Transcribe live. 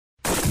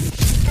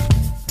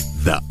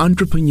The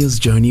Entrepreneur's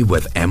Journey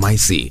with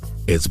MIC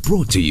is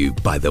brought to you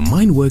by the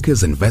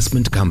Mineworkers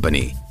Investment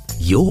Company,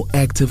 your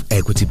active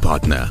equity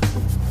partner.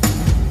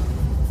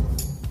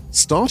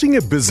 Starting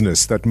a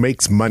business that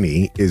makes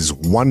money is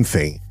one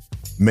thing.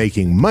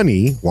 Making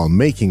money while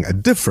making a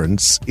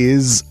difference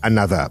is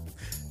another.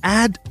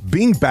 Add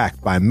being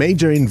backed by a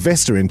major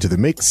investor into the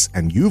mix,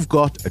 and you've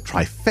got a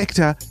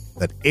trifecta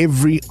that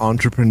every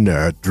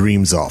entrepreneur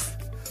dreams of.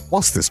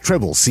 Whilst this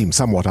treble seems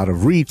somewhat out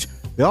of reach,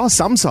 there are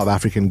some South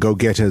African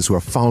go-getters who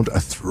have found a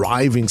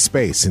thriving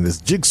space in this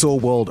jigsaw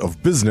world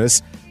of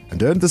business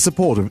and earned the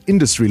support of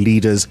industry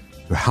leaders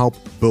to help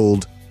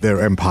build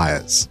their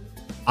empires.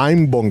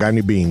 I'm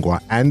Bongani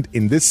Bingwa, and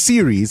in this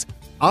series,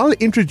 I'll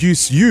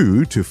introduce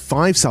you to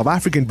 5 South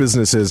African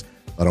businesses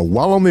that are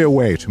well on their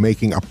way to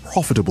making a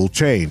profitable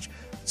change.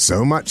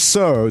 So much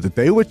so that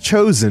they were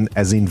chosen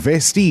as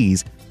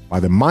investees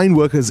by the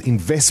Mineworkers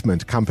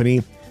Investment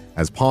Company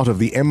as part of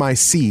the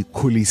MIC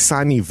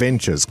Khulisani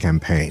Ventures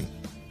campaign.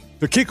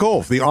 To kick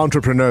off the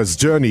Entrepreneur's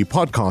Journey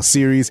podcast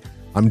series,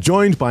 I'm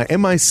joined by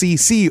MIC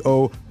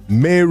CEO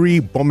Mary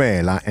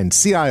Bomela and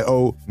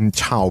CIO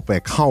Nthaope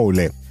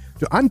Kgaole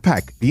to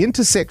unpack the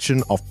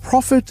intersection of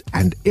profit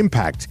and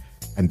impact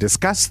and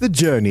discuss the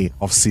journey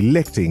of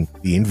selecting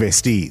the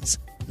investees.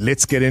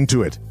 Let's get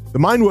into it. The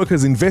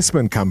Mineworkers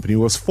Investment Company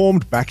was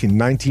formed back in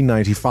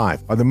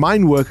 1995 by the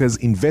Mineworkers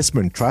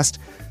Investment Trust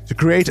to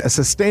create a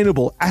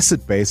sustainable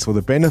asset base for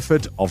the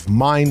benefit of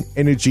mine,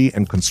 energy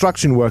and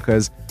construction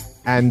workers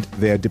and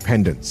their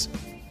dependents.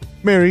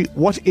 Mary,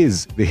 what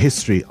is the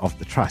history of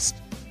the trust?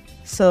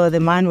 So the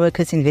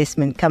Mineworkers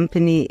Investment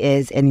Company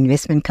is an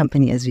investment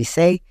company, as we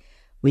say,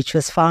 which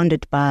was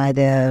founded by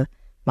the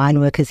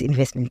Mineworkers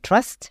Investment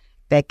Trust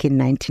back in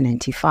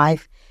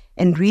 1995.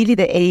 And really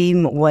the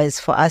aim was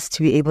for us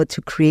to be able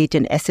to create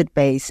an asset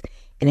base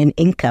and an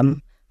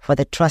income for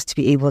the trust to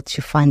be able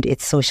to fund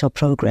its social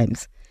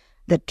programs.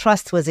 The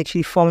trust was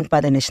actually formed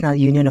by the National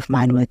Union of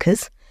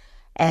Mineworkers.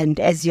 And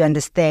as you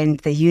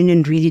understand, the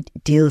union really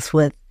deals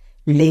with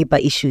labor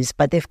issues,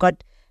 but they've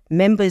got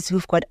members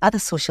who've got other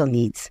social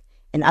needs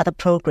and other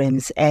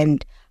programs.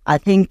 And I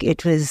think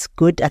it was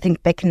good, back in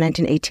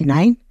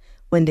 1989,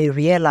 when they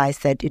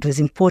realized that it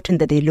was important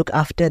that they look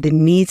after the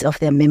needs of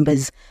their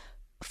members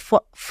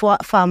for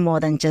far more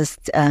than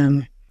just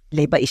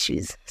labor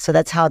issues. So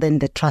that's how then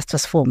the trust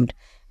was formed.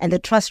 And the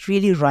trust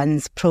really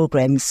runs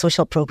programs,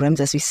 social programs,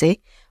 as we say,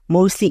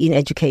 mostly in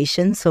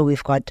education. So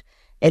we've got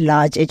a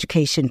large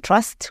education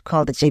trust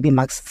called the JB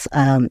Marks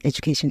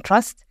Education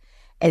Trust.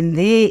 And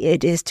there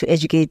it is to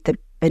educate the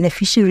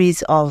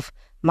beneficiaries of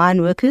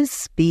mine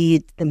workers, be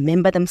it the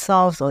member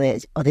themselves or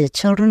their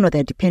children or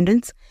their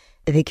dependents.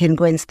 They can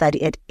go and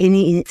study at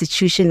any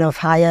institution of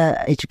higher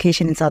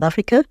education in South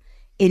Africa,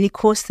 any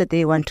course that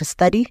they want to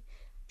study,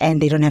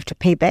 and they don't have to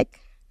pay back.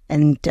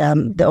 And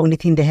the only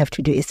thing they have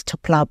to do is to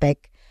plow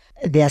back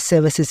their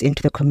services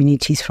into the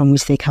communities from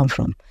which they come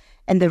from.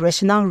 And the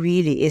rationale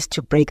really is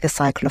to break the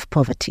cycle of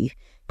poverty,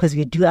 because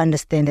we do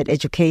understand that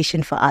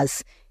education for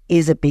us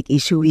is a big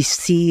issue. We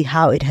see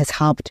how it has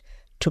helped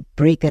to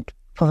break that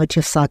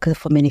poverty cycle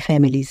for many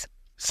families.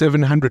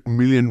 700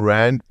 million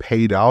rand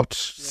paid out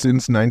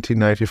since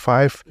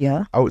 1995.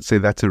 Yeah. I would say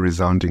that's a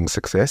resounding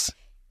success.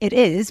 It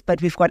is,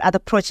 but we've got other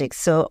projects.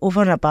 So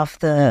over and above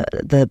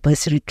the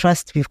bursary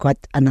trust, we've got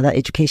another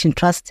education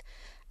trust,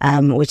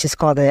 which is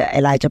called the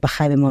Elijah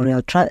Bachai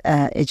Memorial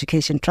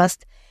Education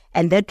Trust.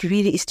 And that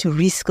really is to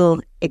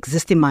reskill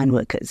existing mine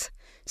workers.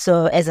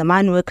 So as a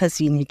mine workers,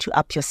 you need to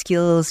up your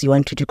skills. You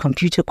want to do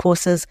computer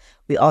courses.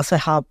 We also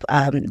help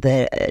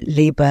the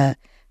labor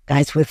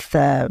guys with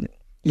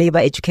labor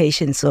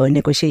education, so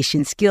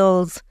negotiation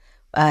skills,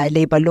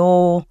 labor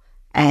law,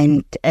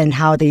 and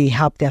how they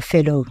help their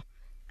fellow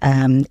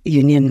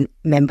union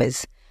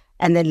members.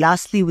 And then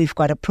lastly, we've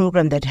got a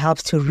program that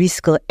helps to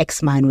reskill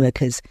ex-mine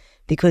workers,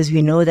 because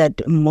we know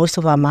that most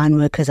of our mine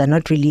workers are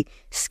not really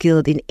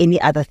skilled in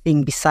any other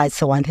thing besides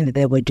the one thing that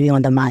they were doing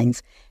on the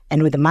mines.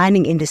 And with the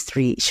mining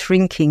industry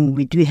shrinking,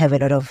 we do have a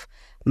lot of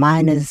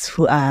miners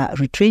who are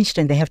retrenched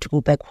and they have to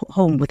go back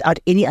home without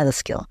any other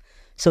skill.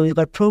 So we've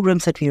got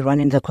programs that we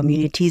run in the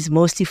communities,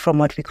 mostly from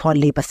what we call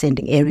labor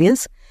sending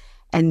areas.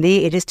 And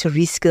there it is to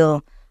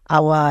reskill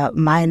our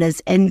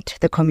miners and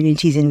the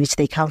communities in which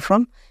they come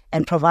from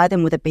and provide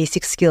them with a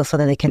basic skill so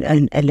that they can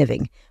earn a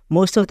living.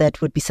 Most of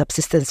that would be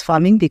subsistence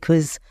farming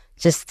because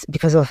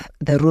of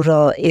the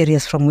rural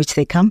areas from which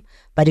they come.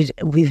 But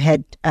we've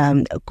had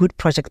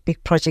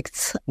big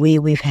projects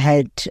where we've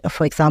had,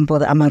 for example,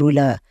 the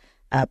Amarula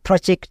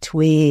project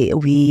where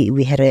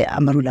we had a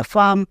Amarula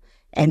farm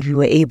and we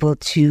were able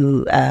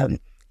to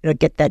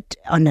get that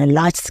on a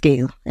large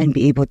scale and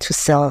be able to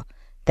sell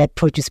that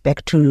produce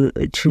back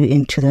into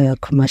the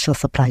commercial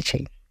supply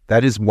chain.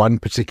 That is one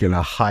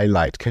particular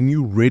highlight. Can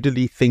you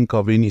readily think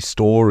of any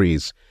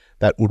stories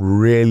that would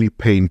really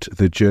paint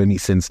the journey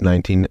since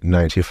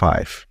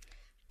 1995?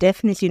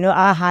 Definitely.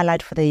 Our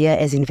highlight for the year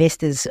as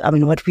investors,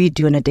 what we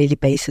do on a daily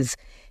basis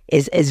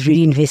is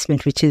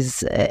reinvestment, which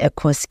is a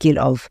core skill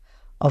of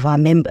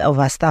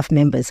our staff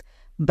members.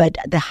 But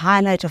the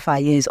highlight of our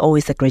year is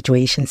always the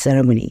graduation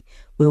ceremony,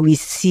 where we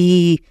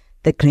see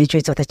the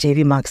graduates of the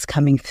JVMarks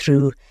coming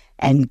through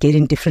and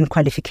getting different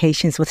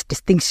qualifications with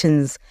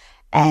distinctions.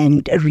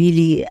 And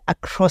really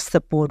across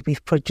the board,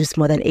 we've produced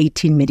more than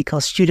 18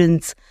 medical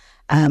students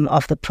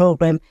of the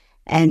program.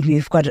 And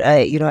we've got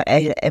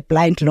a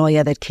blind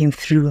lawyer that came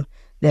through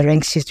the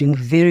ranks. She's doing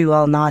very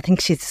well now. I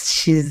think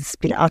she's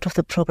been out of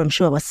the program,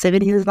 about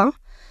 7 years now.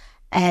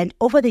 And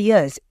over the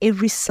years,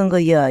 every single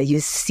year,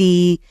 you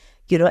see,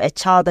 a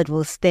child that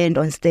will stand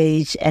on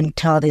stage and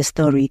tell their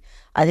story.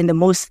 I think the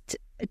most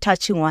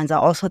touching ones are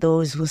also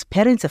those whose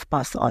parents have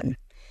passed on.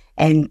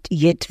 And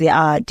yet they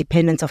are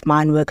dependents of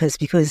mine workers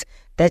because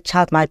that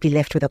child might be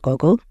left with a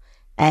goggle.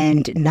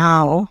 And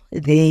now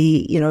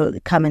they,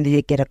 come and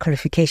they get a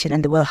qualification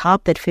and they will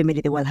help that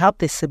family, they will help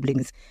their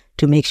siblings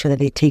to make sure that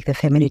they take the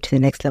family to the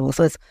next level.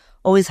 So it's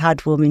always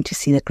heartwarming to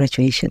see the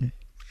graduation.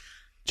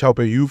 Chaupe,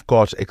 you've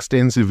got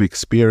extensive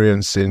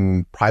experience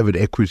in private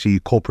equity,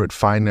 corporate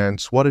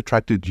finance. What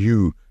attracted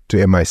you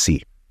to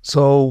MIC?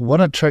 So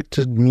what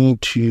attracted me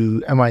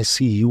to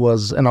MIC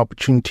was an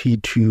opportunity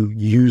to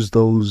use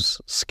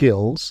those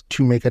skills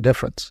to make a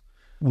difference.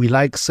 We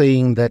like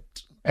saying that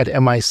at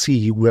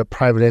MIC, we're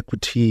private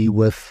equity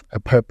with a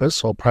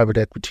purpose or private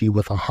equity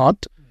with a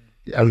heart.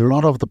 A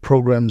lot of the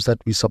programs that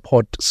we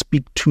support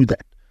speak to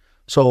that.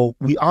 So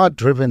we are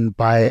driven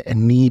by a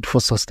need for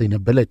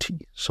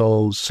sustainability.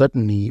 So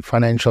certainly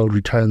financial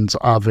returns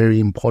are very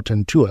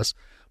important to us,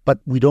 but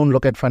we don't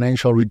look at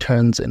financial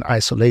returns in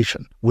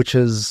isolation, which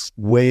is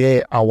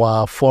where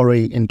our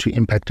foray into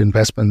impact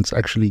investments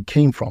actually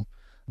came from.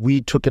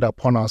 We took it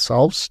upon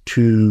ourselves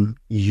to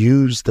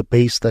use the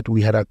base that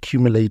we had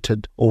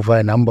accumulated over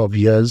a number of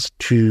years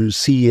to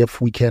see if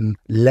we can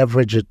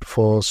leverage it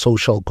for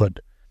social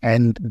good.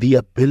 And the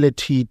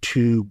ability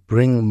to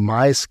bring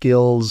my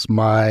skills,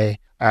 my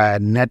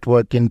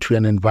network into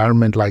an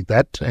environment like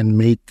that and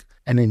make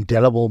an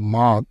indelible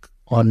mark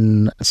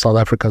on South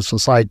Africa's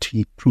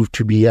society proved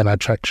to be an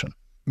attraction.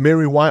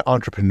 Mary, why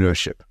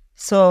entrepreneurship?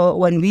 So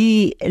when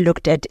we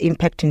looked at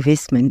impact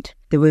investment,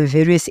 there were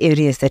various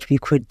areas that we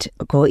could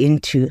go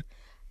into,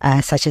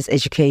 such as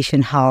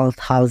education, health,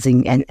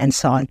 housing, and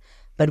so on.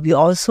 But we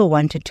also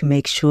wanted to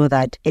make sure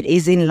that it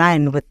is in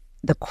line with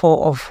the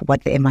core of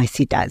what the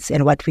MIC does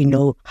and what we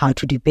know how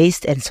to do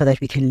best, and so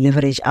that we can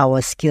leverage our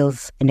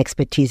skills and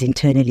expertise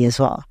internally as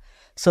well.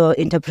 So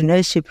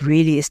entrepreneurship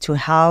really is to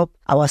help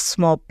our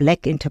small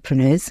Black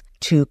entrepreneurs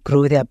to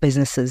grow their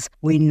businesses.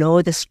 We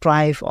know the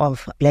strive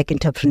of Black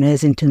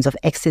entrepreneurs in terms of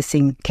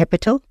accessing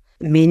capital.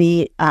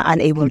 Many are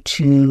unable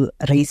to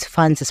raise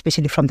funds,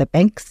 especially from the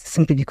banks,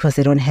 simply because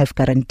they don't have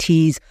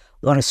guarantees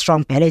or a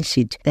strong balance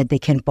sheet that they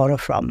can borrow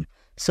from.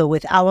 So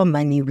with our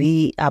money,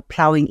 we are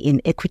plowing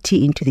in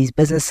equity into these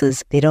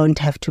businesses. They don't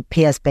have to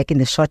pay us back in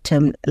the short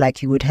term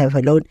like you would have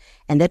a loan.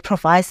 And that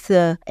provides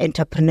the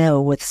entrepreneur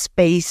with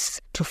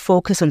space to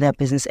focus on their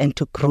business and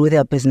to grow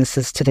their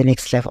businesses to the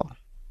next level.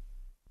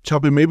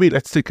 Chaupe, maybe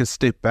let's take a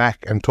step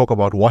back and talk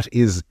about what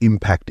is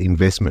impact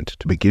investment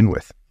to begin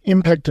with.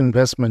 Impact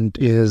investment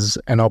is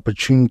an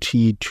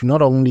opportunity to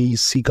not only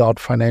seek out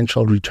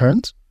financial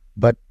returns,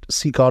 but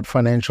seek out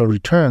financial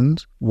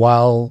returns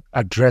while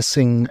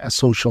addressing a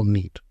social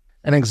need.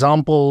 An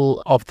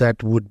example of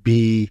that would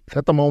be,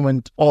 at the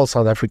moment, all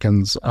South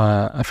Africans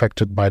are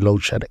affected by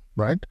load shedding,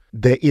 right?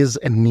 There is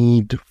a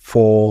need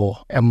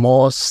for a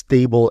more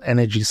stable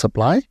energy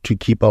supply to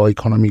keep our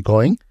economy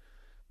going.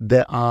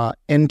 There are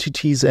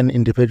entities and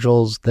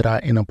individuals that are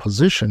in a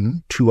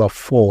position to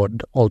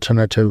afford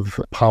alternative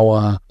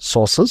power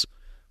sources,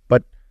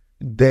 but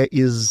there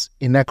is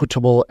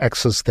inequitable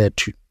access there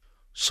too.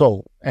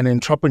 So an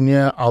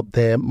entrepreneur out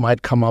there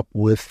might come up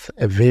with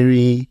a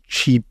very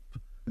cheap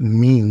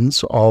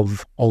means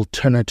of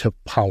alternative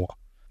power.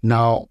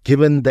 Now,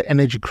 given the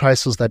energy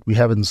crisis that we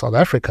have in South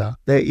Africa,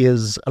 there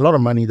is a lot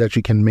of money that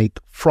you can make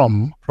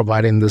from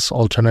providing this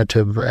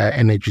alternative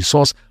energy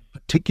source,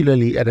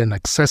 particularly at an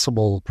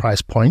accessible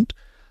price point.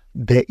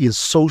 There is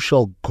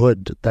social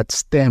good that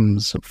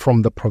stems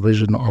from the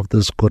provision of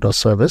this good or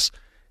service,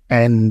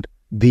 and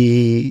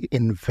the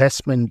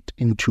investment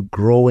into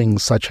growing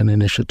such an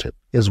initiative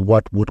is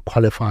what would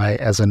qualify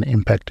as an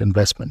impact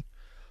investment.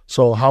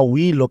 So how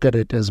we look at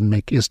it as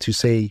MIC is to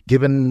say,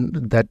 given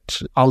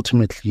that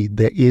ultimately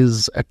there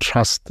is a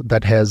trust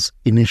that has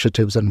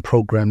initiatives and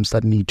programs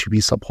that need to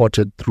be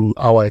supported through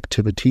our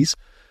activities,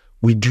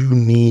 we do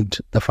need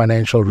the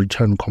financial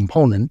return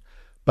component,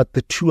 but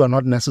the two are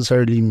not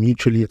necessarily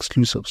mutually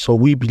exclusive. So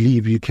we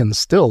believe you can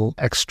still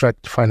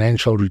extract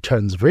financial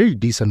returns, very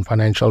decent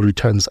financial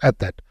returns at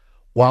that,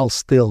 while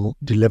still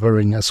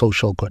delivering a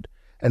social good.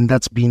 And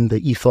that's been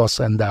the ethos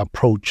and the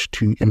approach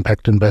to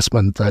impact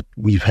investment that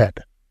we've had.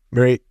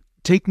 Mary,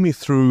 take me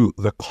through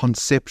the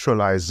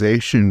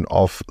conceptualization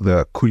of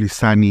the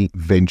Khulisani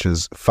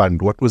Ventures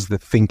Fund. What was the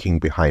thinking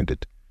behind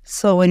it?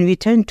 So when we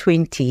turned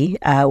 20,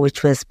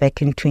 which was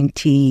back in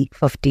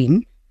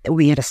 2015,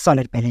 we had a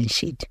solid balance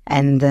sheet.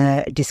 And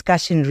the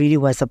discussion really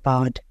was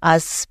about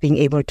us being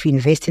able to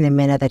invest in a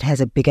manner that has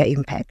a bigger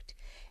impact.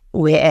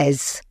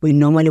 whereas we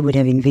normally would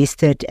have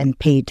invested and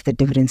paid the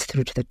dividends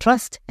through to the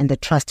trust, and the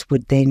trust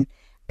would then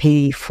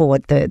pay for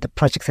the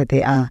projects that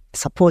they are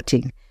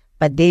supporting.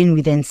 But then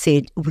we then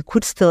said we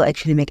could still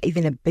actually make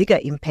even a bigger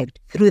impact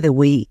through the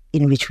way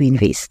in which we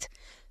invest.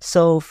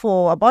 So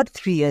for about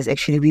 3 years,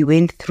 actually, we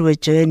went through a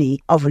journey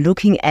of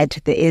looking at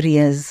the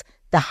areas,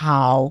 the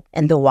how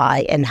and the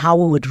why, and how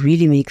we would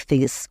really make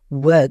this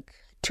work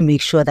to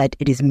make sure that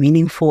it is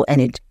meaningful and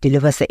it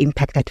delivers the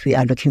impact that we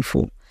are looking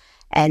for.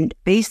 And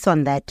based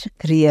on that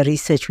 3-year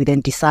research, we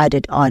then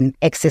decided on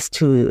access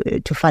to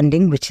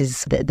funding, which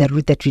is the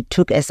route that we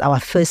took as our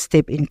first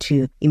step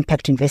into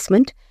impact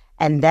investment.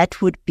 And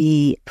that would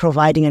be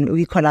providing, and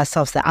we call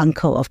ourselves the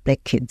uncle of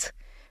Black kids,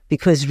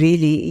 because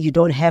really you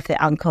don't have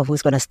the uncle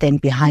who's going to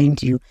stand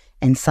behind you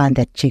and sign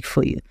that check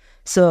for you.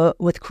 So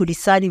with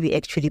Khulisani, we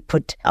actually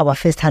put our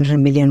first 100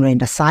 million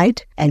rand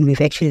aside, and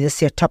we've actually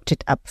this year topped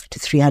it up to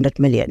 300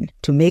 million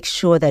to make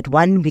sure that,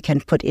 one, we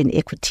can put in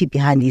equity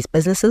behind these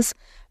businesses,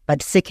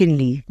 but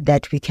secondly,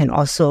 that we can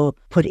also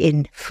put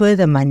in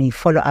further money,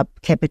 follow-up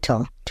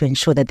capital to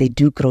ensure that they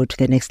do grow to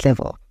the next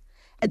level.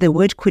 The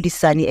word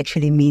Khulisani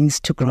actually means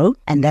to grow,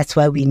 and that's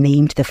why we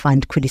named the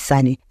fund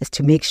Khulisani, is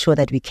to make sure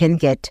that we can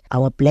get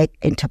our Black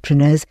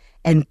entrepreneurs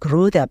and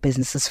grow their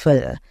businesses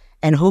further,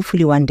 and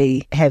hopefully one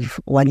day have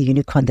one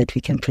unicorn that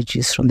we can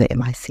produce from the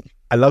MIC.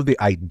 I love the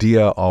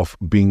idea of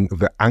being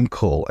the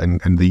uncle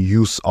and the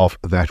use of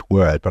that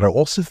word, but I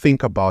also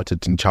think about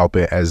it in Chaupe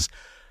as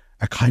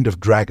a kind of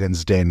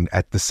dragon's den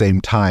at the same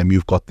time.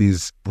 You've got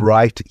these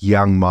bright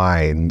young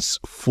minds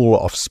full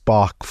of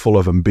spark, full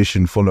of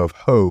ambition, full of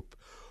hope,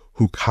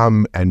 who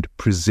come and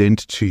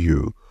present to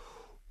you.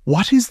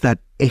 What is that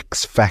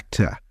X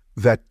factor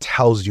that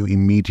tells you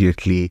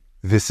immediately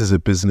this is a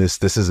business,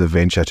 this is a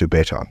venture to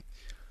bet on?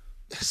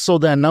 So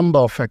there are a number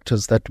of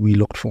factors that we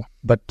looked for,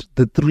 but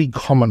the 3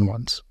 common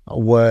ones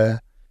were,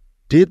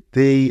 did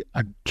they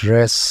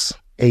address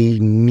a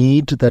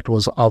need that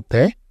was out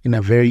there in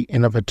a very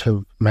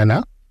innovative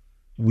manner?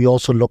 We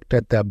also looked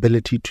at the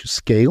ability to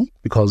scale,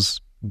 because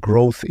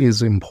growth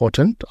is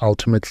important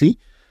ultimately.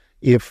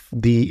 If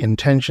the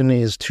intention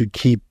is to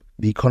keep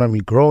the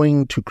economy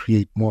growing, to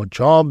create more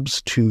jobs,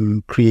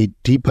 to create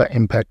deeper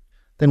impact,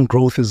 then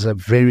growth is a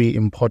very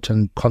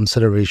important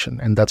consideration.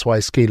 And that's why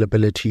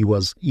scalability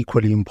was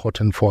equally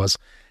important for us.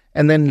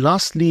 And then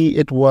lastly,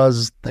 it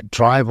was the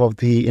drive of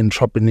the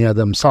entrepreneur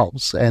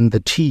themselves and the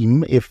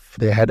team, if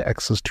they had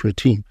access to a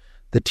team,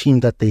 the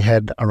team that they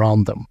had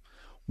around them.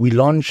 We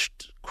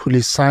launched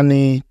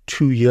Khulisani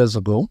 2 years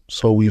ago.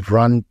 So we've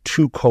run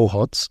 2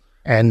 cohorts.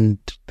 And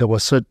there were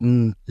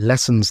certain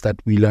lessons that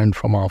we learned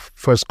from our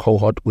first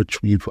cohort,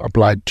 which we've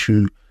applied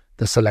to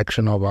the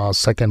selection of our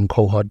second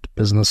cohort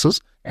businesses.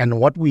 And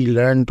what we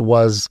learned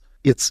was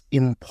it's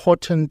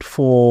important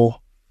for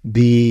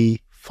the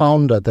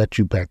founder that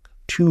you back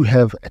to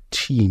have a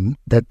team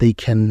that they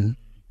can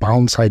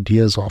bounce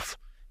ideas off.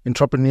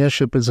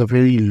 Entrepreneurship is a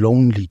very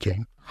lonely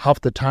game.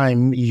 Half the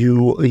time,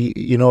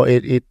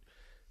 it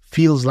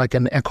feels like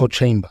an echo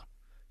chamber.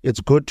 It's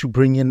good to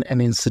bring in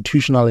an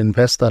institutional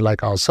investor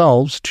like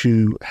ourselves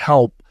to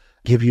help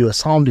give you a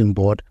sounding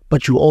board,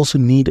 but you also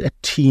need a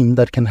team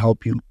that can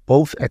help you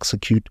both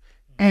execute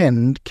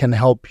and can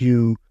help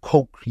you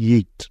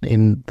co-create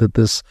in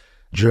this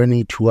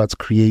journey towards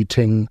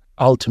creating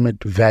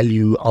ultimate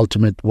value,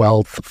 ultimate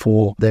wealth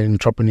for the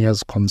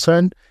entrepreneurs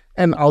concerned,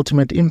 and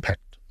ultimate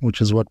impact, which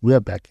is what we're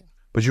backing.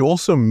 But you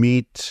also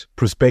meet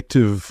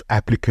prospective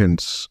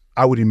applicants,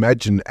 I would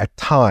imagine, at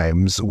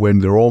times when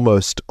they're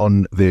almost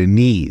on their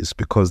knees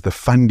because the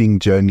funding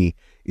journey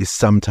is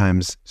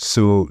sometimes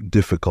so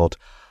difficult.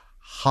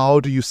 How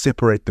do you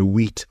separate the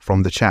wheat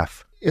from the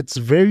chaff? It's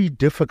very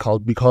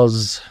difficult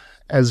because,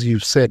 as you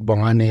said,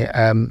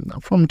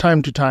 Bongani, from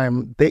time to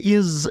time, there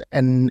is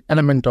an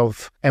element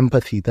of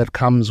empathy that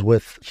comes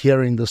with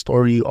hearing the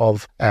story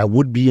of a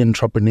would-be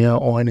entrepreneur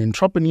or an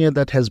entrepreneur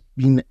that has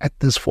been at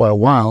this for a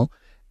while,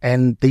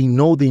 and they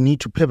know they need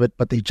to pivot,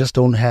 but they just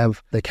don't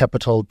have the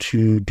capital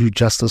to do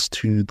justice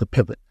to the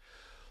pivot.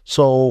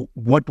 So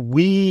what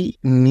we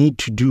need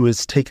to do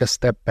is take a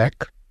step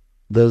back.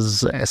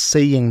 There's a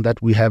saying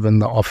that we have in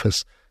the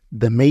office: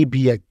 there may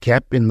be a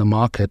gap in the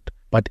market,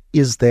 but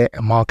is there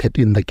a market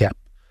in the gap?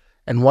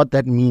 And what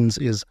that means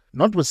is,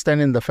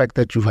 notwithstanding the fact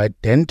that you've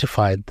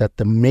identified that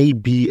there may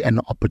be an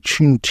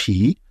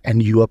opportunity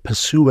and you are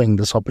pursuing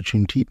this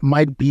opportunity, it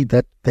might be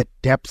that the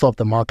depth of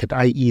the market,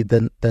 i.e.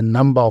 the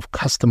number of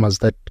customers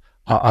that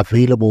are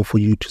available for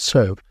you to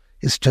serve,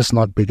 is just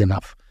not big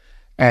enough.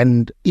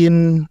 And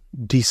in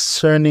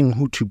discerning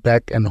who to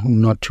back and who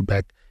not to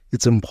back,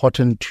 it's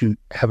important to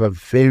have a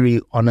very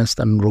honest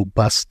and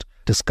robust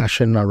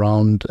discussion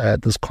around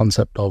this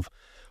concept of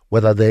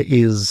whether there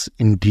is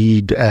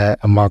indeed a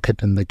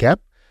market in the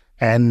gap.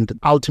 And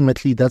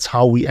ultimately, that's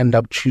how we end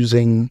up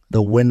choosing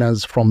the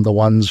winners from the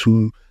ones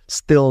who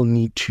still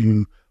need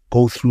to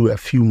go through a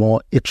few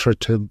more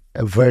iterative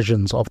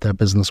versions of their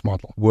business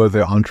model. Were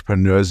there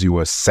entrepreneurs you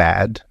were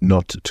sad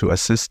not to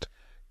assist?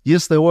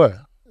 Yes, there were.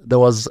 There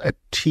was a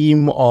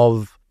team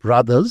of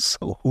brothers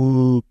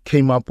who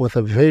came up with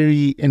a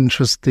very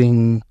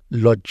interesting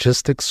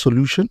logistics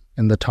solution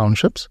in the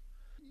townships.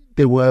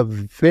 They were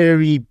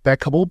very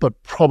backable,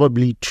 but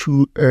probably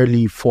too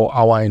early for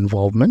our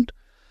involvement.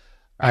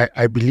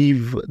 I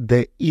believe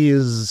there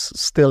is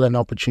still an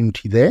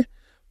opportunity there.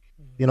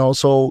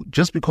 So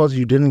just because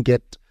you didn't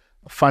get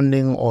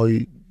funding or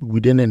we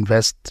didn't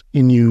invest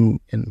in you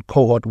in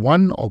cohort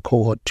 1 or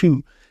cohort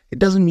 2, it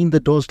doesn't mean the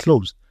door's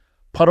closed.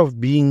 Part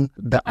of being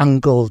the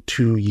uncle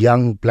to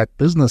young Black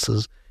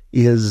businesses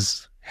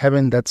is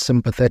having that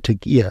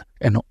sympathetic ear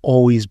and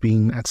always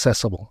being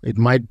accessible. It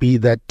might be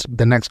that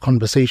the next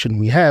conversation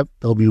we have,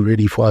 they'll be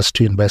ready for us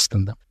to invest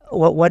in them.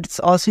 What's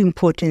also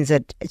important is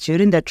that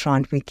during that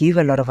round, we give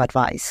a lot of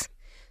advice.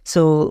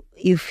 So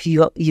if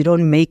you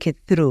don't make it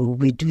through,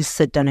 we do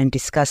sit down and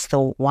discuss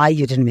why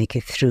you didn't make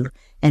it through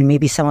and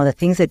maybe some of the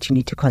things that you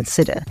need to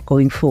consider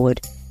going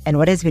forward. And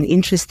what has been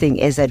interesting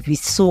is that we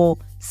saw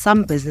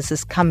some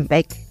businesses come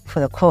back for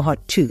the cohort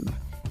 2,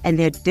 and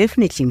they're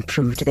definitely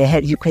improved.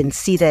 You can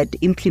see that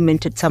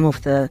implemented some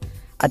of the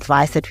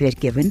advice that we had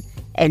given,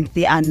 and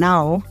they are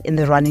now in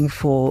the running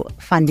for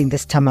funding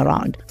this time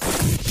around.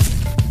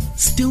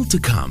 Still to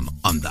come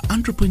on the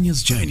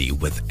Entrepreneur's Journey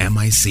with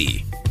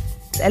MIC.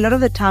 A lot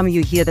of the time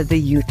you hear that the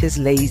youth is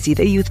lazy,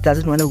 the youth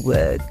doesn't want to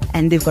work,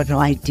 and they've got no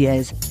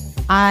ideas.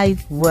 I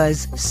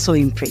was so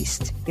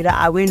impressed.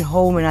 I went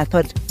home and I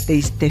thought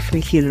there's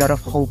definitely a lot of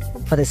hope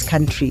for this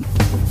country.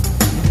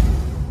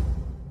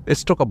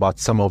 Let's talk about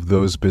some of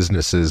those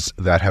businesses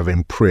that have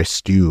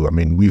impressed you. I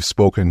mean, we've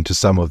spoken to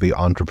some of the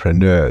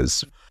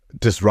entrepreneurs,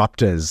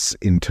 disruptors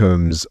in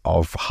terms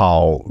of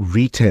how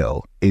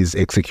retail is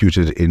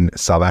executed in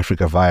South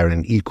Africa via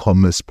an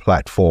e-commerce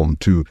platform,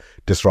 to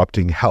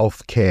disrupting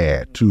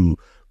healthcare, to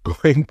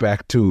going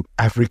back to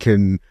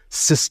African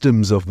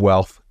systems of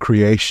wealth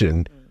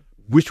creation.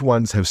 Which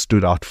ones have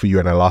stood out for you?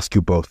 And I'll ask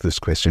you both this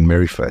question.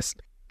 Mary first.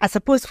 I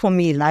suppose for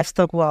me,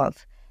 Livestock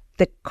Wealth,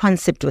 the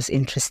concept was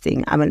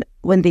interesting. I mean,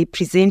 when they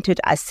presented,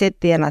 I sat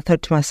there and I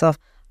thought to myself,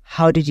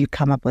 how did you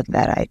come up with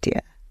that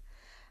idea?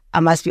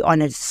 I must be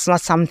honest, it's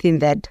not something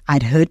that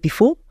I'd heard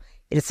before.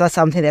 It's not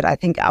something that I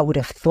think I would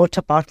have thought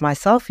about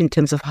myself in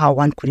terms of how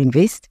one could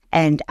invest.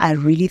 And I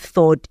really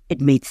thought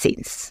it made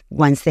sense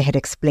once they had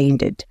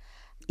explained it.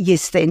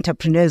 Yes, the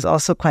entrepreneur is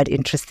also quite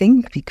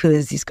interesting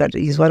because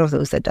he's one of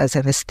those that does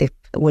have a step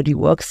when he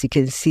works. You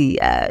can see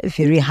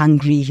very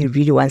hungry. He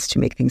really wants to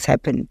make things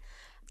happen.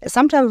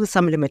 Sometimes with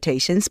some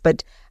limitations,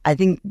 but I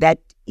think that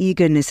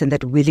eagerness and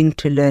that willing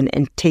to learn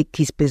and take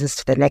his business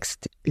to the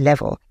next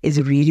level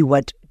is really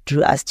what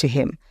drew us to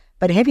him.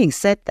 But having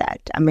said that,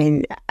 I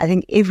mean, I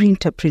think every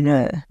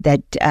entrepreneur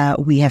that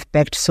we have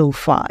backed so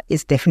far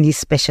is definitely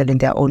special in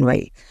their own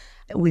way.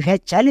 We've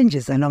had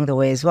challenges along the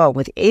way as well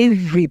with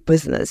every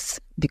business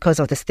because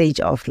of the stage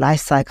of life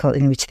cycle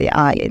in which they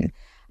are in.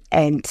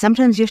 And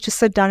sometimes you have to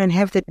sit down and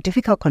have the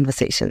difficult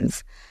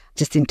conversations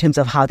just in terms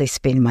of how they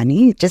spend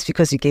money. Just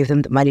because you gave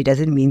them the money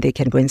doesn't mean they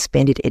can go and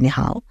spend it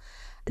anyhow.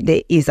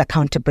 There is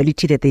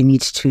accountability that they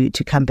need to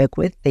come back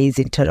with. There is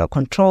internal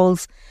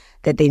controls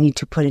that they need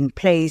to put in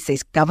place.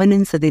 There's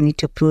governance that they need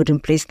to put in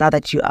place now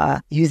that you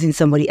are using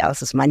somebody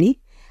else's money.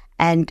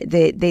 And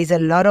there's a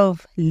lot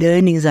of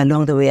learnings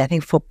along the way, I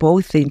think, for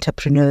both the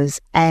entrepreneurs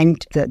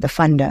and the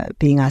funder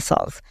being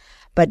ourselves.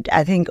 But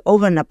I think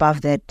over and above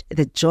that,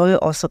 the joy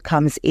also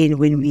comes in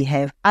when we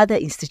have other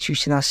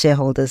institutional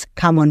shareholders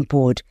come on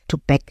board to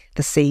back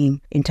the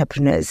same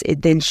entrepreneurs.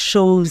 It then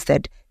shows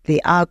that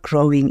they are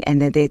growing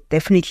and that there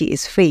definitely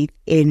is faith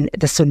in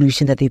the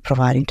solution that they're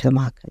providing to the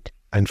market.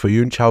 And for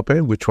you,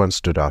 Nchaupe, which one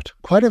stood out?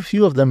 Quite a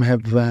few of them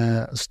have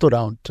stood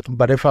out.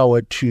 But if I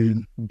were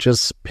to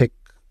just pick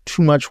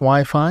Too Much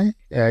Wi-Fi,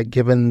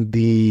 given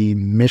the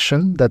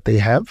mission that they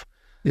have,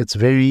 it's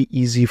very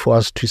easy for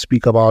us to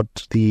speak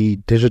about the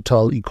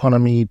digital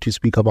economy, to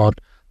speak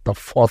about the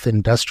fourth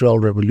industrial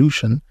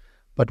revolution,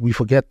 but we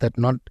forget that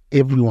not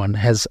everyone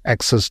has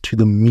access to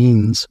the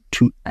means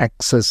to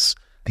access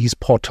these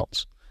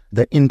portals.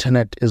 The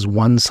internet is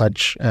one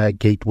such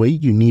gateway.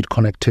 You need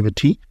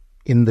connectivity.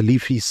 In the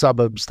leafy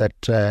suburbs that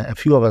a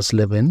few of us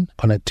live in,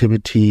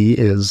 connectivity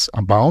is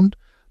abound.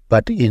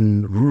 But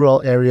in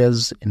rural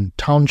areas, in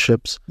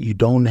townships, you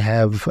don't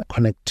have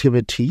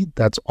connectivity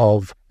that's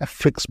of a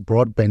fixed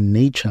broadband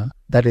nature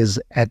that is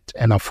at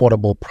an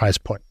affordable price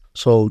point.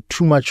 So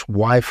Too Much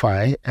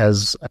Wi-Fi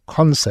as a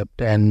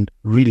concept and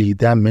really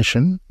their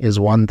mission is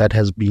one that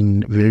has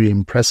been very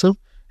impressive,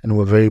 and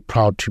we're very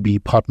proud to be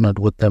partnered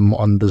with them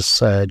on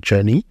this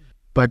journey.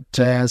 But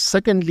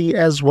secondly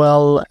as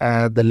well,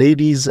 the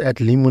ladies at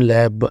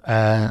Limulab,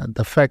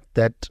 the fact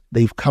that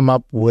they've come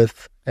up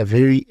with a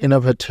very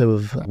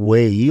innovative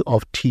way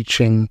of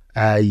teaching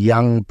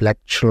young Black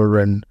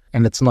children,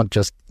 and it's not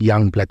just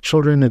young Black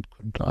children, it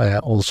could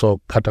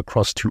also cut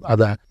across to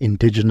other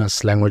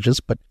indigenous languages,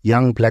 but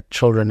young Black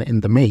children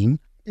in the main,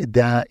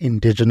 they're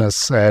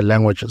indigenous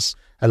languages.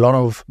 A lot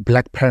of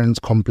Black parents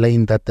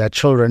complain that their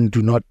children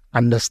do not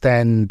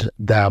understand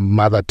their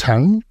mother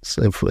tongue,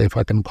 if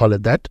I can call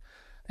it that.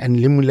 And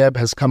Limulab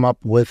has come up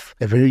with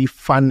a very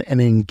fun and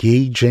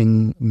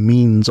engaging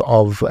means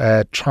of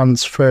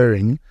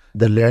transferring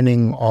the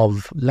learning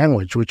of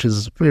language, which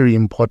is very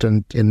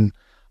important in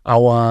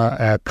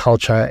our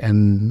culture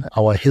and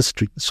our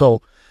history.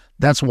 So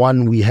that's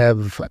one we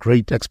have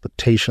great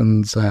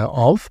expectations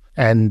of.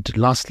 And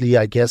lastly,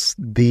 I guess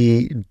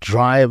the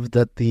drive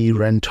that the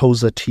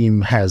Rentosa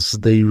team has,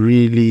 they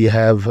really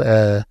have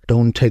a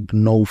don't take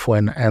no for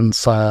an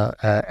answer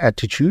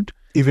attitude.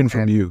 Even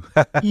from you.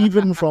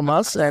 Even from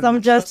us. And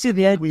Some just to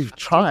the we've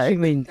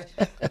tried.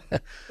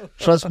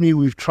 Trust me,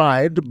 we've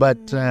tried.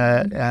 But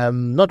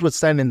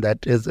notwithstanding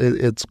that,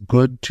 it's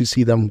good to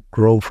see them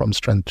grow from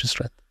strength to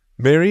strength.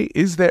 Mary,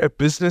 is there a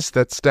business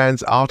that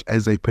stands out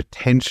as a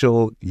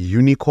potential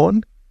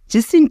unicorn?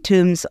 Just in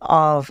terms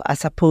of, I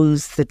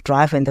suppose, the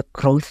drive and the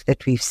growth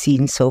that we've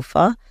seen so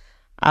far,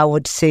 I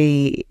would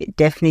say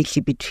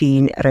definitely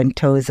between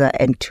Rentosa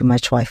and Too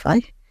Much Wi-Fi.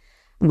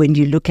 When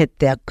you look at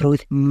their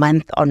growth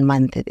month on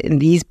month, in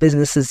these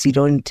businesses, you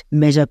don't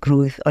measure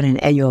growth on an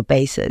annual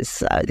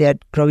basis. They're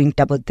growing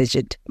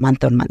double-digit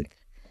month on month.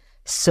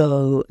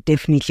 So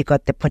definitely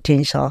got the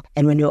potential.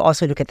 And when you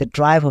also look at the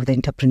drive of the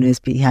entrepreneurs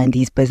behind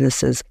these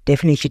businesses,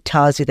 definitely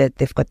tells you that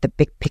they've got the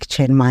big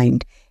picture in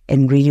mind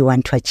and really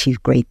want to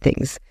achieve great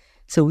things.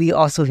 So we're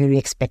also very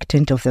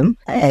expectant of them.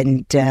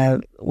 And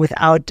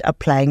without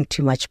applying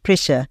too much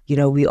pressure,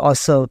 we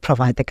also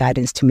provide the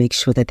guidance to make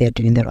sure that they're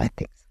doing the right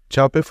things.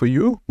 Chaupe, for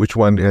you, which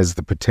one has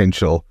the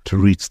potential to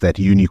reach that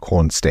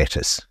unicorn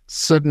status?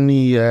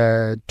 Certainly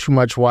Too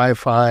Much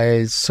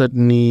Wi-Fi,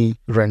 certainly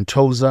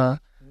Rentosa,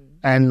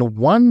 and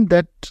one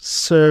that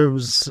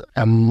serves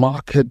a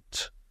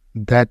market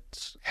that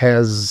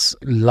has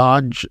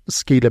large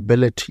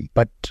scalability,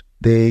 but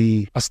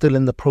they are still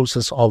in the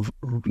process of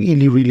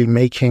really, really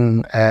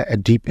making a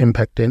deep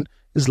impact in,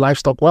 is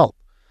Livestock Wealth.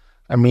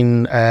 I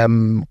mean,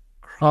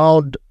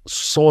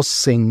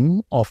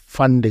 crowdsourcing of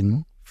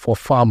funding for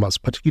farmers,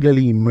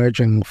 particularly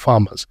emerging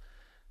farmers,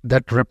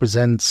 that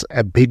represents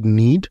a big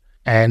need.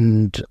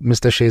 And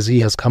Mr.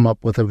 Shezi has come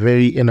up with a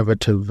very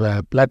innovative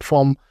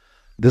platform.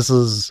 This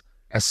is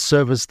a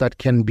service that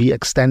can be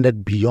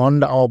extended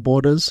beyond our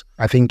borders.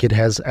 I think it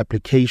has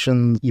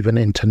applications even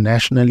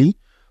internationally.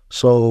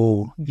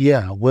 So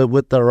yeah,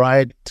 with the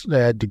right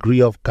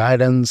degree of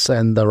guidance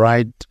and the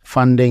right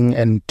funding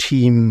and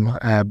team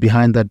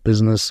behind that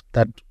business,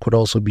 that could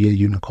also be a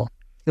unicorn.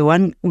 The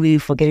one we're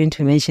forgetting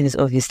to mention is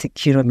obviously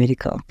Curro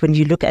Medical. When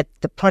you look at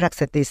the products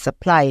that they're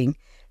supplying,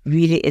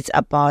 really it's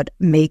about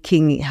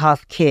making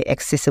healthcare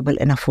accessible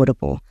and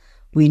affordable.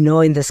 We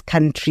know in this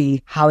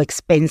country how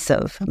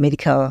expensive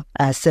medical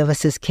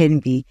services can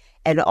be.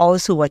 And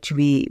also what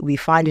we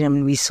find,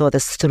 and we saw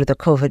this through the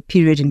COVID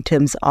period in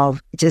terms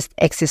of just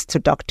access to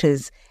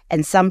doctors.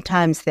 And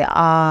sometimes there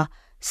are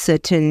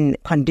certain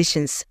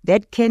conditions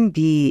that can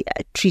be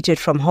treated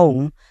from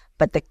home,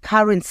 but the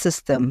current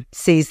system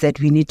says that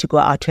we need to go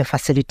out to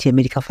a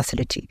medical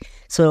facility.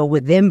 So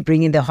with them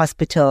bringing the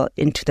hospital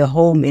into the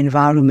home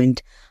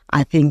environment,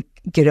 I think,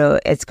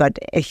 it's got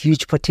a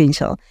huge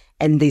potential.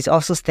 And there's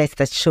also stats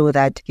that show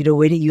that,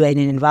 when you are in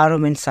an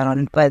environment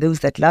surrounded by those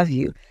that love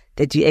you,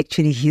 that you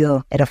actually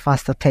heal at a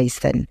faster pace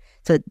then.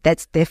 So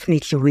that's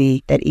definitely where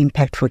that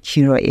impact for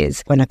Curro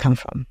is when I come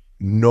from.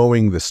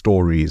 Knowing the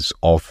stories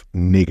of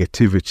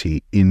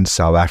negativity in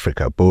South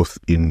Africa, both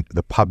in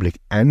the public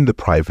and the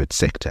private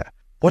sector,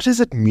 what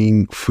does it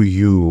mean for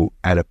you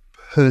at a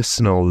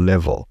personal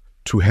level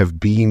to have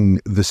been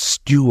the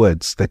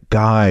stewards, the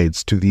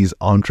guides to these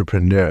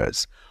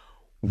entrepreneurs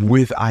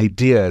with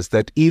ideas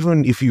that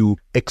even if you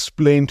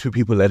explain to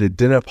people at a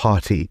dinner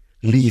party,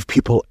 leave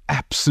people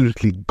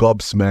absolutely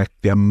gobsmacked,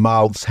 their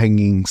mouths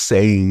hanging,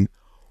 saying,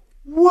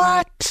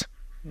 what?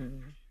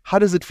 How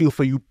does it feel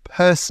for you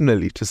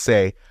personally to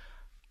say,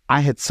 I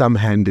had some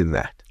hand in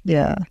that?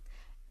 Yeah,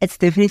 it's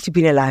definitely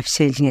been a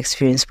life-changing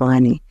experience,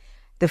 Bongani.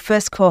 The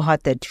first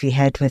cohort that we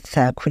had with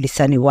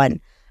Khulisani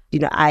 1,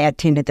 I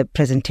attended the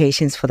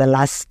presentations for the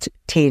last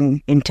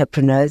 10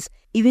 entrepreneurs.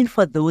 Even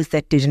for those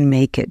that didn't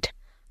make it,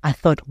 I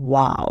thought,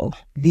 wow,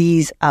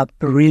 these are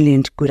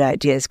brilliant, good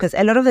ideas. Because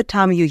a lot of the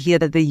time you hear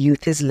that the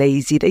youth is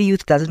lazy, the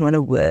youth doesn't want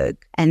to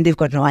work, and they've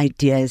got no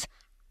ideas.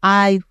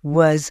 I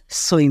was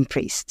so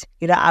impressed.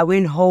 I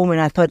went home and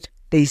I thought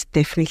there's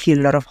definitely a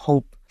lot of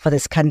hope for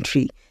this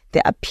country.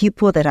 There are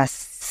people that are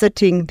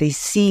sitting, they're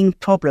seeing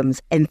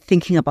problems and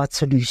thinking about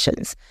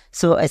solutions.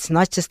 So it's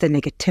not just the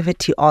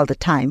negativity all the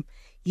time.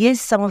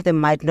 Yes, some of them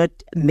might not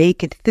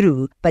make it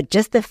through, but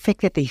just the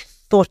fact that they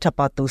thought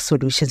about those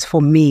solutions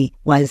for me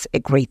was a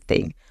great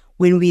thing.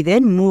 When we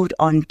then moved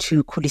on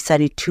to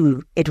Khulisani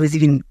 2, it was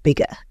even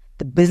bigger.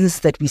 The business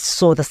that we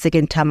saw the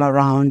second time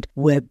around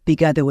were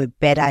bigger, there were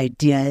better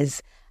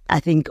ideas. I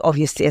think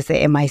obviously as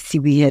the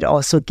MIC, we had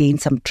also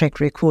gained some track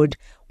record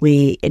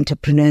where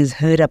entrepreneurs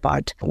heard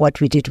about what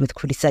we did with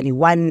Khulisani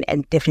One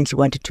and definitely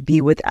wanted to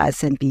be with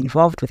us and be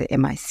involved with the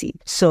MIC.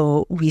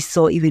 So we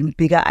saw even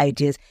bigger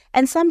ideas.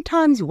 And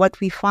sometimes what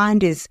we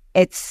find is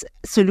it's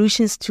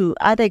solutions to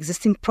other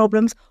existing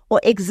problems or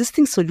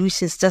existing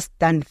solutions just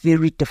done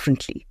very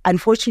differently.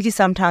 Unfortunately,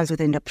 sometimes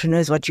with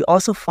entrepreneurs, what you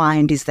also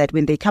find is that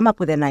when they come up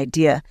with an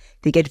idea,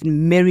 they get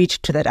married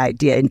to that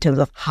idea in terms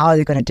of how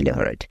they're going to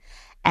deliver it.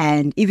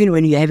 And even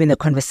when you're having the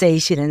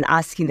conversation and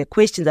asking the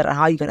questions that are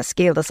how are you going to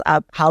scale this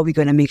up, how are we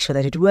going to make sure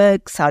that it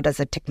works, how does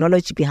the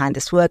technology behind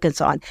this work, and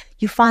so on,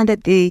 you find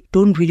that they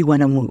don't really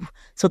want to move.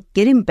 So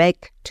getting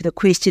back to the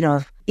question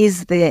of,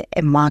 is there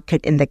a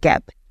market in the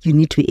gap? You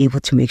need to be able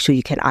to make sure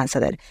you can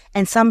answer that.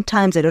 And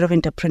sometimes a lot of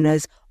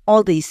entrepreneurs,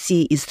 all they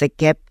see is the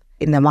gap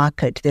in the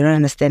market. They don't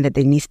understand that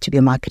there needs to be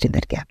a market in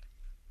that gap.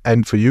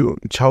 And for you,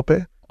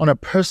 Chaupe? On a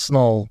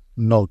personal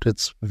note,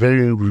 it's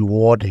very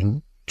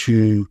rewarding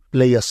to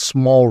play a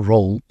small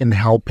role in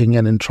helping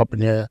an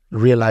entrepreneur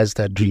realize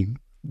their dream.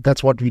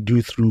 That's what we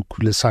do through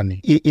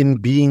Khulisani. In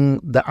being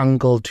the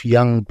uncle to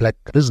young Black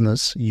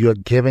business, you're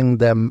giving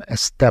them a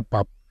step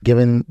up,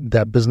 giving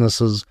their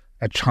businesses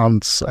a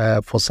chance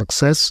for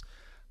success.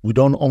 We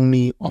don't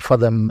only offer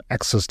them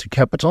access to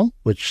capital,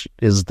 which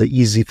is the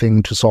easy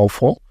thing to solve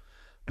for.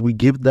 We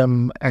give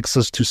them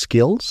access to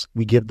skills.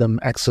 We give them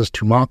access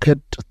to market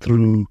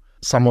through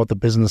some of the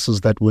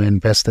businesses that we're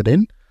invested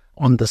in.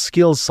 On the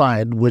skills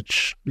side,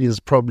 which is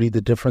probably the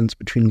difference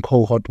between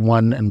cohort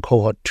 1 and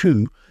cohort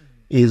 2,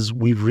 is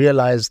we've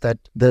realized that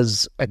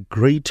there's a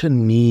greater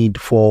need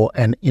for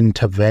an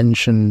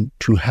intervention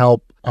to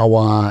help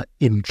our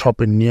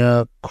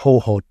entrepreneur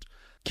cohort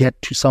get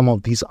to some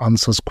of these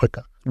answers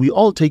quicker. We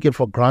all take it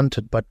for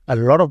granted, but a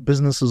lot of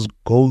businesses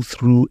go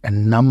through a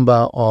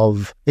number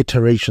of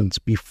iterations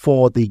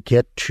before they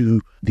get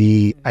to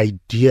the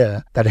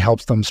idea that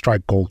helps them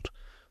strike gold.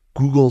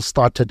 Google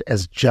started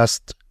as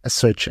just a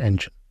search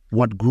engine.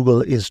 What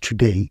Google is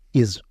today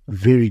is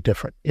very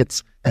different.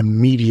 It's a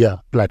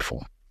media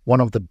platform, one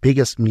of the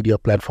biggest media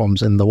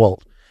platforms in the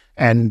world.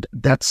 And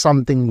that's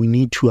something we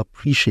need to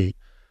appreciate.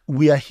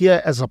 We are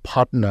here as a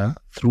partner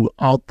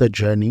throughout the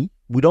journey.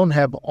 We don't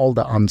have all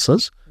the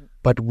answers,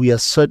 but we are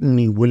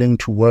certainly willing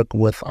to work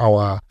with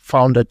our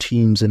founder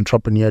teams,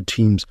 entrepreneur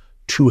teams,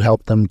 to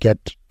help them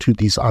get to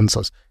these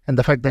answers. And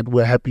the fact that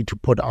we're happy to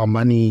put our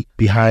money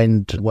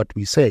behind what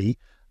we say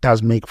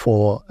does make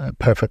for a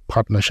perfect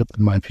partnership,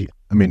 in my view.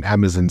 I mean,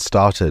 Amazon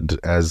started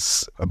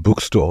as a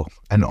bookstore,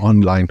 an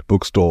online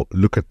bookstore.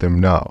 Look at them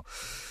now.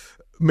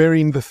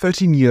 Mary, in the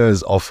 13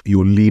 years of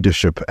your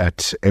leadership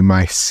at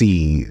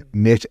MIC,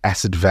 net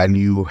asset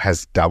value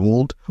has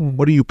doubled.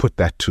 What do you put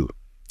that to?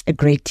 A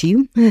great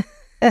team.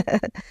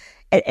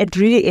 It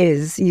really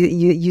is.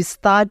 You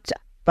start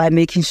by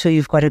making sure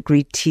you've got a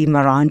great team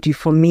around you.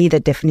 For me, the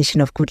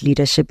definition of good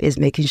leadership is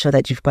making sure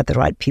that you've got the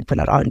right people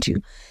around you.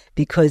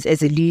 Because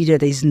as a leader,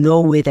 there's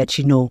no way that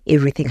you know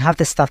everything. Half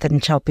the stuff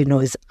that Chaupe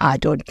knows, I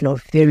don't know,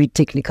 very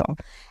technical.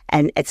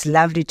 And it's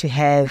lovely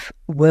to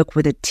work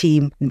with a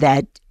team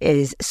that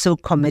is so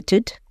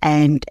committed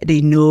and they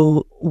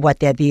know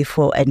what they're there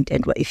for. And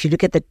if you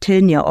look at the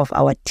tenure of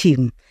our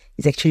team,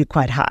 it's actually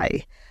quite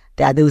high.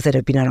 There are those that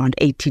have been around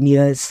 18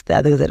 years. There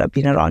are those that have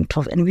been around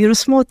 12. And we're a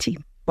small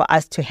team for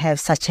us to have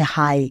such a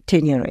high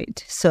tenure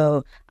rate.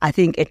 So I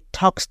think it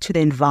talks to the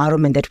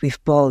environment that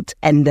we've built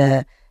and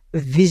the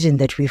vision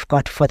that we've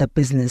got for the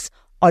business.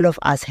 All of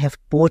us have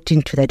bought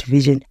into that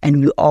vision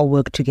and we all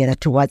work together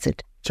towards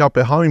it. Chaupe,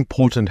 how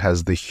important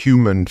has the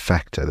human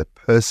factor, the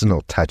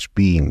personal touch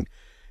been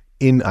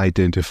in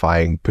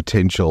identifying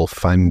potential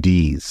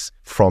fundees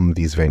from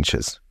these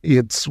ventures?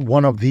 It's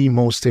one of the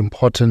most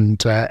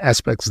important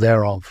aspects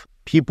thereof.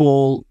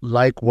 People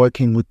like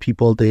working with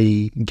people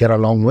they get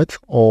along with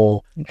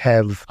or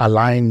have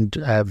aligned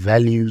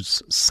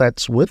values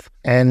sets with.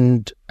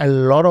 And a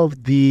lot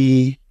of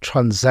the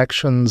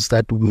transactions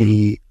that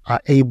we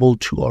are able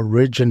to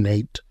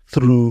originate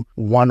through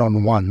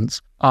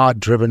one-on-ones are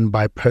driven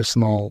by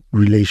personal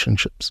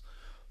relationships.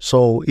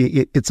 So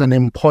it's an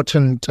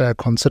important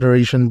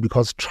consideration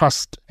because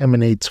trust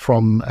emanates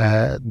from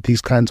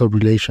these kinds of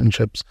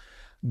relationships.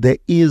 There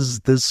is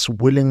this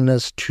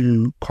willingness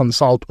to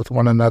consult with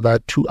one another,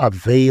 to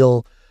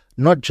avail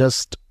not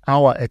just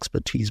our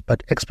expertise,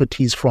 but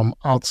expertise from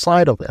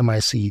outside of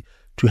MIC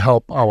to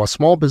help our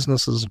small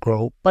businesses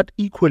grow, but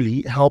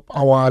equally help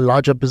our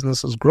larger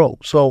businesses grow.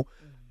 So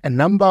a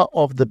number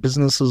of the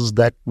businesses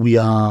that we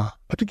are,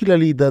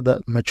 particularly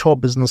the mature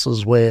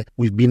businesses where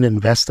we've been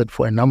invested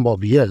for a number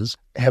of years,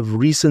 have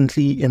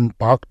recently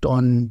embarked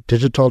on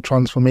digital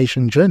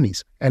transformation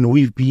journeys. And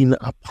we've been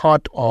a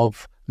part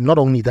of not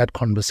only that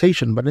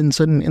conversation, but in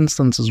certain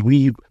instances,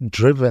 we've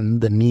driven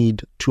the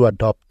need to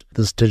adopt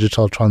this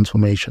digital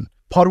transformation.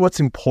 Part of what's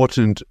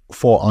important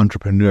for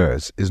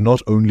entrepreneurs is not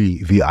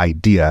only the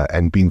idea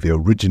and being the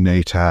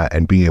originator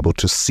and being able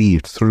to see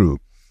it through,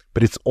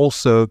 but it's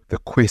also the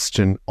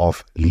question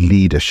of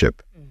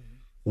leadership.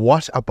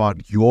 What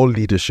about your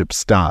leadership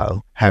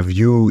style have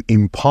you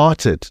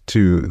imparted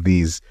to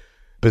these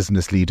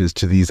business leaders,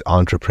 to these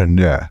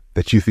entrepreneurs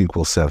that you think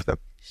will serve them?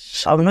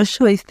 I'm not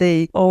sure if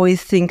they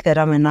always think that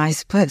I'm a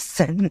nice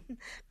person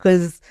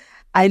because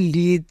I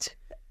lead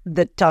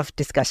the tough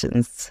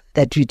discussions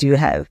that we do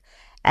have.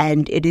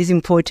 And it is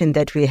important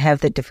that we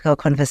have the difficult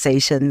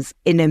conversations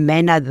in a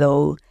manner,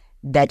 though,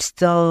 that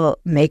still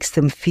makes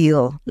them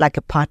feel like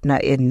a partner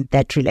in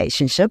that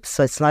relationship.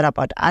 So it's not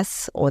about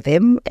us or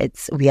them.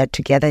 We are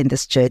together in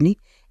this journey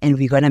and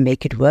we're going to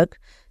make it work.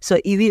 So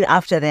even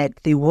after that,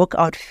 they walk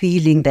out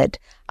feeling that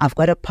I've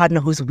got a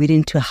partner who's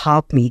willing to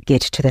help me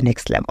get to the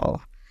next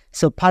level.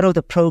 So part of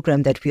the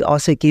program that we're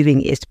also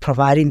giving is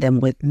providing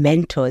them with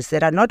mentors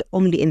that are not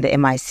only in the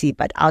MIC,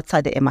 but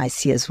outside the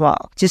MIC as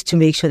well, just to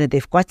make sure that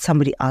they've got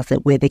somebody else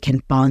where they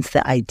can bounce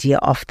the idea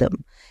off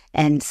them.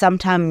 And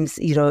sometimes,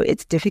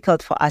 it's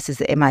difficult for us as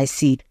the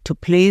MIC to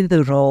play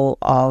the role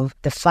of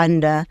the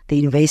funder,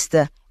 the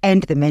investor,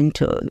 and the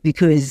mentor,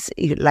 because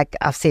like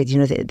I've said,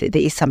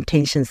 there is some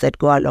tensions that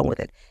go along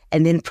with it.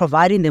 And then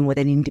providing them with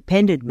an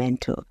independent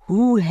mentor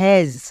who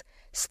has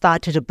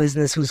started a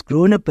business, who's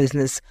grown a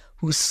business,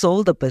 who's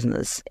sold a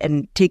business,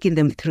 and taking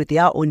them through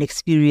their own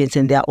experience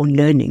and their own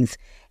learnings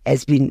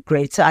has been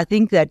great. So I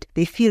think that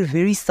they feel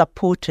very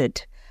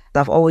supported.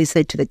 I've always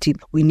said to the team,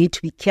 we need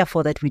to be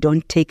careful that we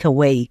don't take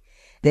away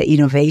the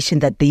innovation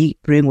that they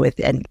bring with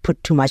and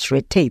put too much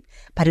red tape.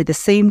 But at the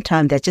same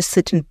time, there are just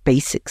certain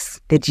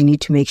basics that you need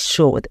to make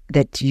sure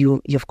that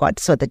you've got.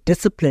 So the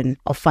discipline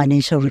of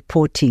financial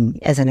reporting,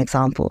 as an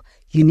example,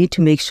 you need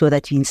to make sure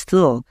that you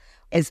instill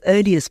as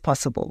early as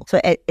possible. So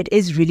it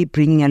is really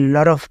bringing a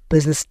lot of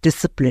business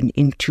discipline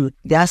into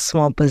their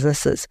small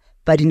businesses,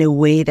 but in a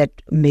way that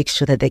makes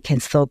sure that they can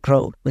still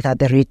grow without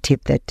the red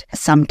tape that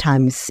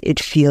sometimes it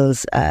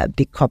feels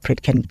big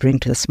corporate can bring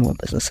to the small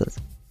businesses.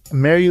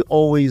 Mary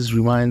always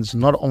reminds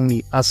not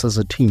only us as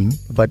a team,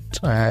 but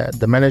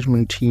the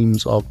management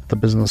teams of the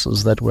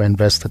businesses that we're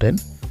invested in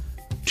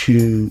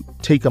to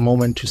take a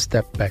moment to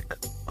step back.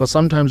 Because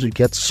sometimes we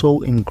get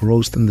so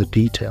engrossed in the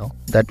detail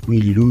that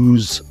we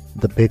lose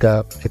the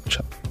bigger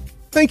picture.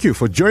 Thank you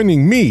for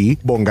joining me,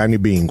 Bongani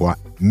Bingwa,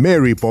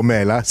 Mary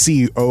Pomela,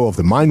 CEO of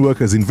the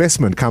Mineworkers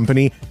Investment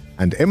Company,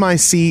 and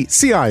MIC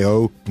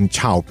CIO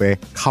Nchaupe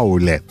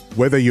Kaule.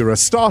 Whether you're a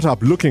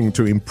startup looking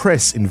to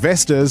impress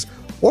investors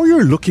or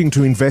you're looking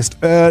to invest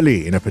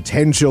early in a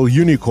potential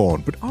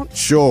unicorn but aren't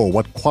sure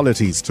what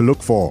qualities to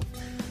look for,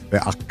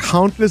 there are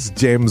countless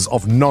gems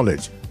of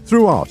knowledge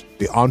throughout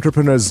the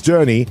entrepreneur's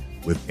journey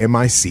with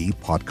MIC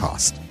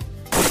Podcast.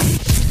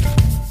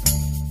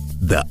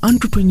 The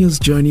Entrepreneur's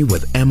Journey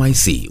with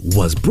MIC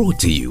was brought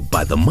to you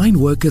by the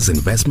Mineworkers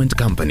Investment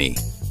Company,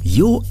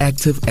 your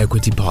active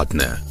equity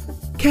partner.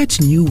 Catch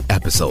new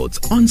episodes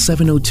on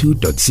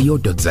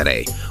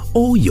 702.co.za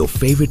or your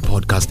favorite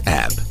podcast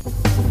app.